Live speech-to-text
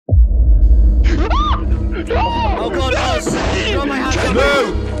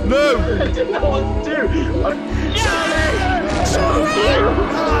No! I didn't know what to do.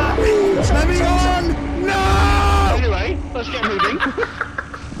 Let me on! No! Anyway, let's get moving.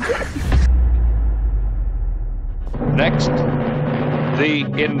 Next, the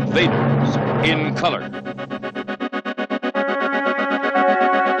Invaders in color.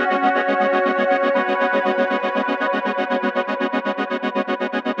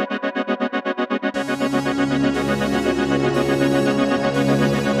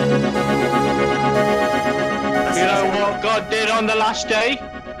 You know what God did on the last day?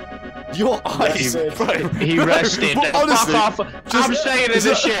 Your eyes, bro. He rested. Honestly, Fuck off. I'm staying in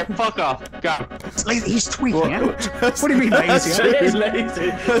this ship. Fuck off. Go. He's tweaking out. What do you mean lazy? He's lazy.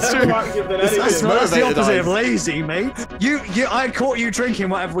 That's true. That's the motivated opposite eyes. of lazy, mate. I caught you drinking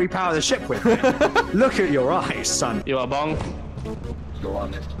whatever we power the ship with. Look at your eyes, son. You are bong. Go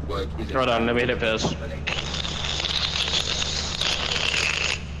on, work. Hold on, let me hit it first.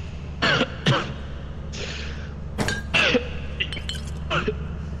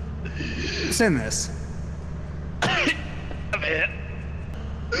 What's in this?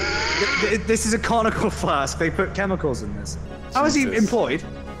 This is a conical flask. They put chemicals in this. How is he employed?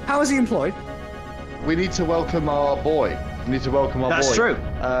 How is he employed? We need to welcome our boy. We need to welcome our boy. That's true.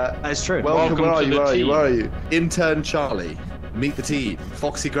 That's true. Welcome, where are to you? the Where are you? team. Where are you? Intern Charlie. Meet the team.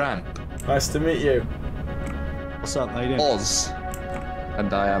 Foxy Grant. Nice to meet you. What's up? How you doing? Oz.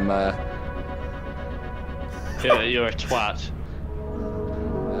 And I am, You're a twat.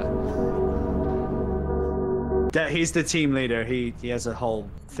 He's the team leader. He has a whole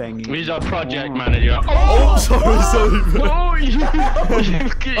thing. He's our project manager. Oh, sorry. Oh, you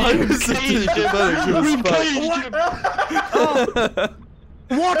I was caged him.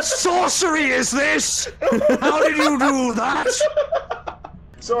 What sorcery is this? How did you do that?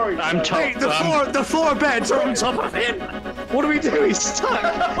 Sorry. I'm Wait, the four beds are on top of him. What do we do? He's stuck.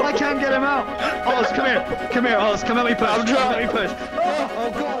 I can't get him out. Oz, come here. Come here, Oz. Come help me push. I'm trying. Let me push.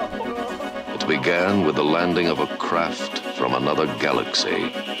 Oh God. It began with the landing of a craft from another galaxy.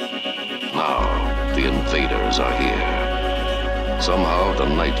 Now, the invaders are here. Somehow, the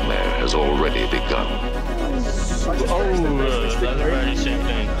nightmare has already begun. That's a very sick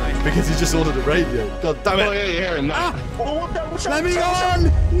thing. because he just ordered a radio. God damn it. Oh, yeah, you're hearing that. Let me on!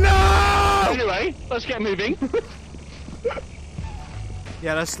 No! Anyway, let's get moving.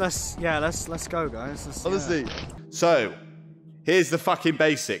 Yeah, let's go, guys. Honestly. So, here's the fucking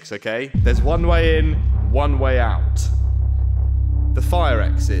basics, okay? There's one way in, one way out. The fire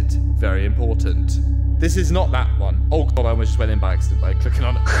exit, very important. This is not that one. Oh god, I almost just went in by accident by clicking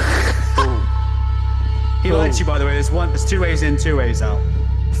on it. He lied to you, by the way. There's 2 ways in, 2 ways out.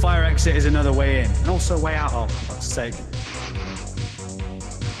 Fire exit is another way in, and also a way out. Oh, for fuck's sake.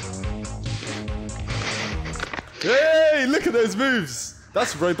 Hey, look at those moves.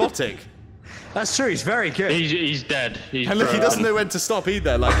 That's robotic. That's true. He's very good. He's dead. He's And look, he broken. doesn't know when to stop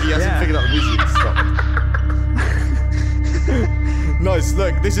either. Like, he hasn't figured out the music to stop. Nice,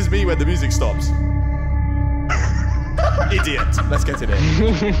 look, this is me when the music stops. Idiot. Let's get it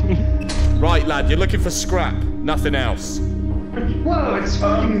in. Right, lad, you're looking for scrap, nothing else. Whoa, it's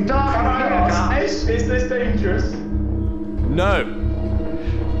fucking dark in here, guys. Is this dangerous? No.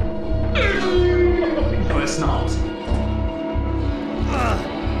 No, it's not.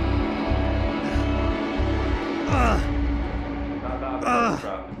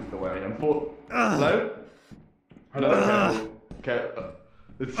 Hello? Hello? Okay.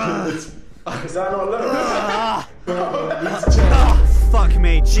 It's Is that not low? Oh, fuck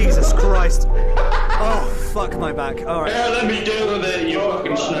me, Jesus Christ. Oh, fuck my back. Alright. Yeah, let me deal with it, you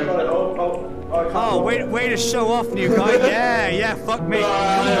fucking snow. Oh, way to show off, new guy. Yeah, fuck me.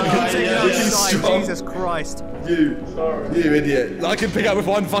 Come take it outside, Jesus Christ. you idiot. I can pick up with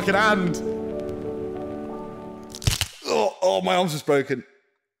one fucking hand. Oh, my arm's just broken.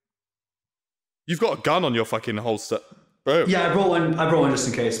 You've got a gun on your fucking holster. Bro. Yeah, I brought one just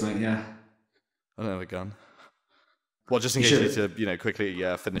in case, mate, yeah. I don't have a gun. Well, just in case you need to, quickly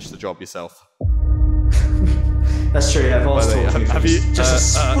finish the job yourself. That's true, yeah, I've also By the way, have you... just a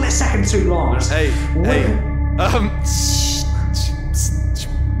split second too long. Hey.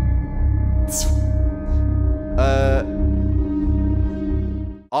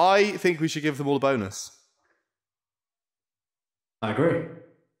 I think we should give them all a bonus. I agree.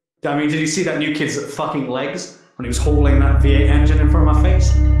 I mean, did you see that new kid's fucking legs when he was holding that V8 engine in front of my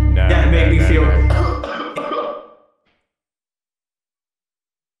face? No. Yeah, it made me feel...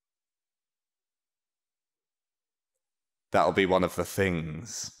 That'll be one of the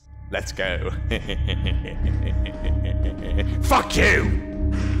things. Let's go. Fuck you!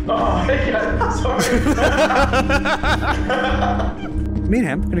 Oh, yeah, sorry. Me and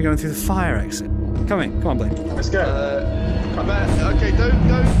him are gonna go in through the fire exit. Come on, Blaine. Let's go. Okay, don't.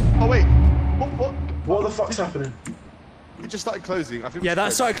 Oh wait. What the fuck's happening? It just started closing. I think. Yeah,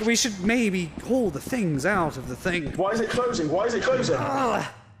 that's like we should maybe pull the things out of the thing. Why is it closing? Why is it closing?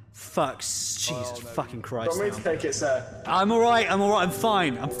 Fuck, Jesus fucking Christ. Don't mean to take it, sir. I'm alright, I'm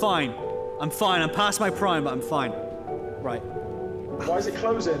fine. I'm past my prime, but I'm fine. Right. Why is it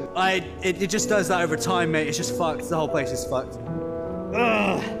closing? It just does that over time, mate. It's just fucked. The whole place is fucked.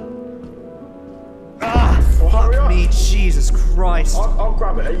 Ugh. Fuck me, Jesus Christ. I'll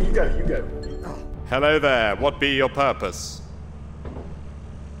grab it. Hey, you go. Hello there. What be your purpose?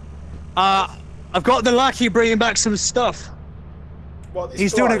 I've got the lackey bringing back some stuff. What,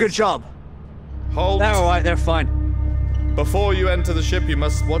 He's doing a good job. Halt. They're alright, they're fine. Before you enter the ship, you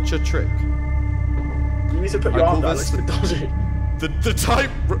must watch a trick. You need to put your arm down. It's a bit dodgy.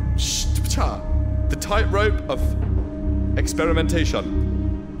 The tightrope of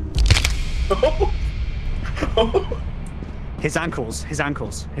experimentation. His ankles.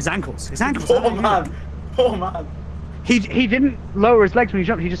 Poor man. He didn't lower his legs when he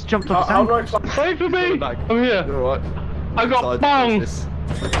jumped, he just jumped off his ankles. Wait for me! I'm here. You're alright. I got bong! He's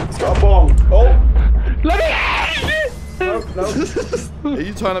got a bong. Oh! Let me! No. Are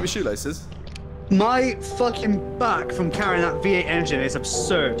you tying up your shoelaces? My fucking back from carrying that V8 engine is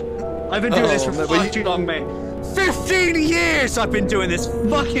absurd. I've been doing this for far too long, mate. 15 years I've been doing this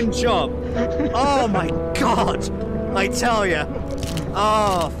fucking job. Oh my god. I tell ya.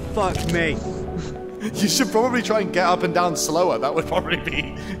 Oh, fuck me. You should probably try and get up and down slower. That would probably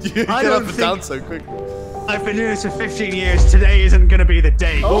be... You get up and down so quick. I've been doing this for 15 years. Today isn't gonna be the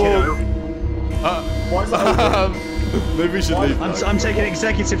day, Oh. you know? Why is that open? Maybe we should leave. I'm taking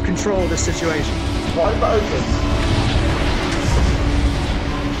executive control of this situation. Why is that open?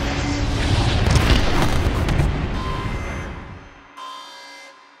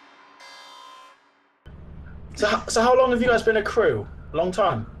 So how long have you guys been a crew? A long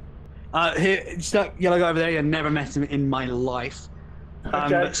time? Here, just that yellow guy over there, I never met him in my life. Okay.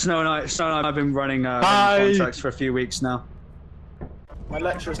 But Snow and I have been running contracts for a few weeks now. My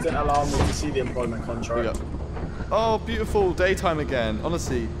lecturers didn't allow me to see the employment contract. Oh, beautiful daytime again.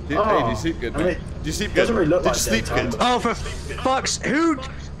 Honestly, hey, do you sleep good, mate? Do you sleep good? Doesn't really look Did like you sleep daytime, good? but- Oh, for fuck's...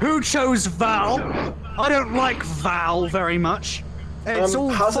 Who chose Val? I don't like Val very much. It's all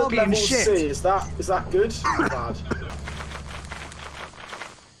hazard foggy level and shit. C, is that good or bad?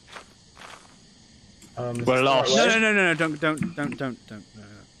 We're lost. No, don't. No.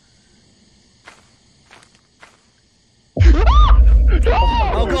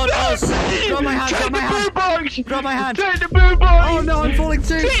 Oh god, oh, grab my hand, grab my hand. Grab my hand. Take the blue box! Oh no, I'm falling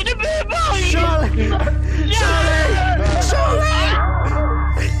too. Take the blue box! Charlie!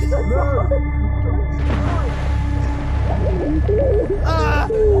 Ah!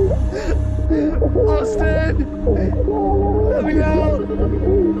 Austin! Let me out!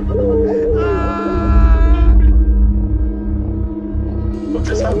 Ah! What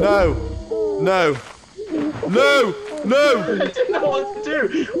just happened? No! I didn't know what to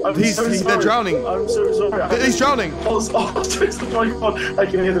do. I'm so sorry. They're drowning. I'm so sorry. He's drowning. Oh, twist the microphone. I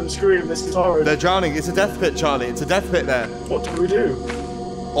can hear them scream. This is horrible. They're drowning. It's a death pit, Charlie. It's a death pit there. What do we do?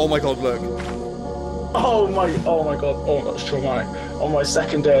 Oh my god, look. Oh my god. Oh, that's traumatic. On my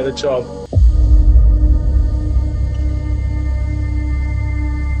second day of the job.